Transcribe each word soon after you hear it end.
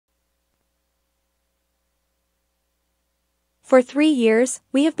For 3 years,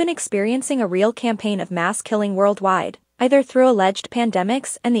 we have been experiencing a real campaign of mass killing worldwide, either through alleged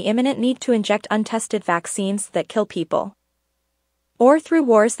pandemics and the imminent need to inject untested vaccines that kill people, or through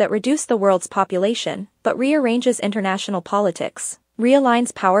wars that reduce the world's population, but rearranges international politics,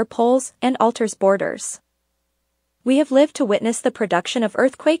 realigns power poles, and alters borders. We have lived to witness the production of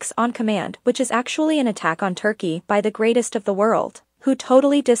earthquakes on command, which is actually an attack on Turkey by the greatest of the world, who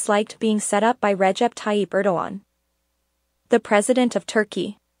totally disliked being set up by Recep Tayyip Erdoğan, the president of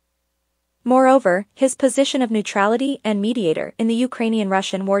Turkey. Moreover, his position of neutrality and mediator in the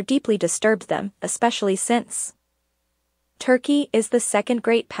Ukrainian-Russian war deeply disturbed them, especially since Turkey is the second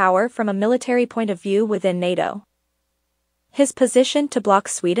great power from a military point of view within NATO. His position to block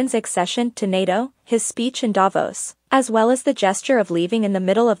Sweden's accession to NATO, his speech in Davos, as well as the gesture of leaving in the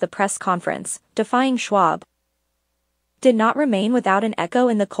middle of the press conference, defying Schwab, did not remain without an echo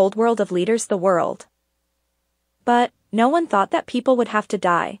in the cold world of leaders the world. But no one thought that people would have to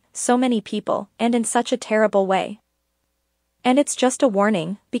die, so many people, and in such a terrible way. And it's just a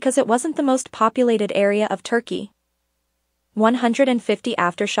warning, because it wasn't the most populated area of Turkey. 150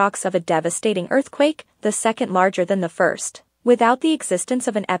 aftershocks of a devastating earthquake, the second larger than the first, without the existence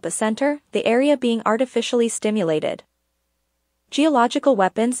of an epicenter, the area being artificially stimulated. Geological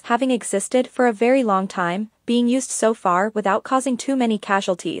weapons having existed for a very long time, being used so far without causing too many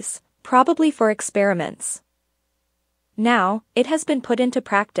casualties, probably for experiments. Now, it has been put into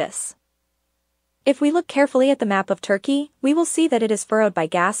practice. If we look carefully at the map of Turkey, we will see that it is furrowed by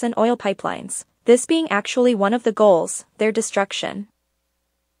gas and oil pipelines, this being actually one of the goals, their destruction.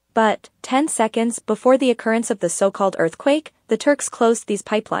 But, 10 seconds before the occurrence of the so-called earthquake, the Turks closed these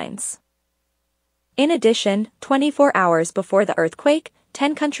pipelines. In addition, 24 hours before the earthquake,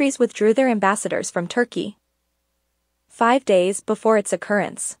 10 countries withdrew their ambassadors from Turkey. 5 days before its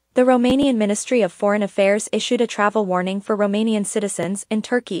occurrence, the Romanian Ministry of Foreign Affairs issued a travel warning for Romanian citizens in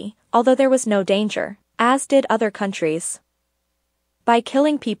Turkey, although there was no danger, as did other countries. By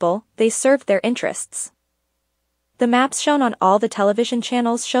killing people, they served their interests. The maps shown on all the television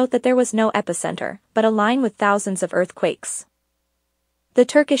channels showed that there was no epicenter, but a line with thousands of earthquakes. The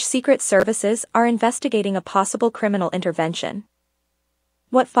Turkish secret services are investigating a possible criminal intervention.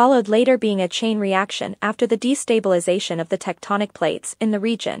 What followed later being a chain reaction after the destabilization of the tectonic plates in the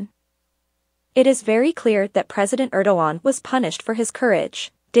region. It is very clear that President Erdoğan was punished for his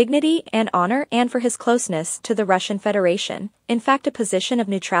courage, dignity and honor and for his closeness to the Russian Federation, in fact a position of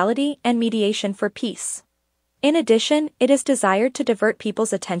neutrality and mediation for peace. In addition, it is desired to divert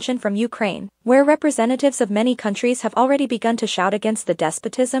people's attention from Ukraine, where representatives of many countries have already begun to shout against the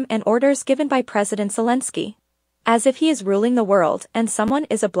despotism and orders given by President Zelensky. As if he is ruling the world and someone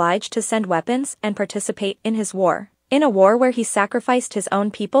is obliged to send weapons and participate in his war, in a war where he sacrificed his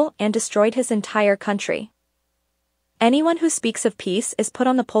own people and destroyed his entire country. Anyone who speaks of peace is put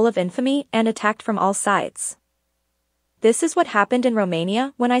on the pole of infamy and attacked from all sides. This is what happened in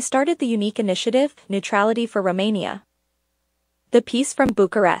Romania when I started the unique initiative, Neutrality for Romania. The Peace from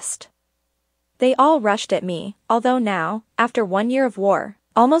Bucharest. They all rushed at me, although now, after 1 year of war,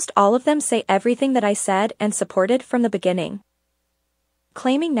 almost all of them say everything that I said and supported from the beginning,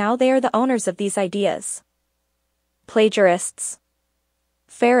 claiming now they are the owners of these ideas. Plagiarists.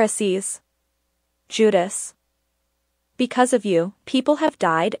 Pharisees. Judas. Because of you, people have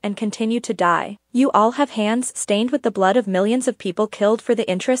died and continue to die. You all have hands stained with the blood of millions of people killed for the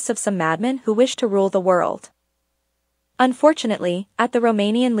interests of some madmen who wish to rule the world. Unfortunately, at the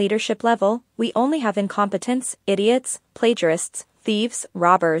Romanian leadership level, we only have incompetents, idiots, plagiarists, thieves,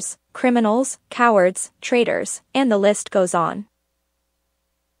 robbers, criminals, cowards, traitors, and the list goes on.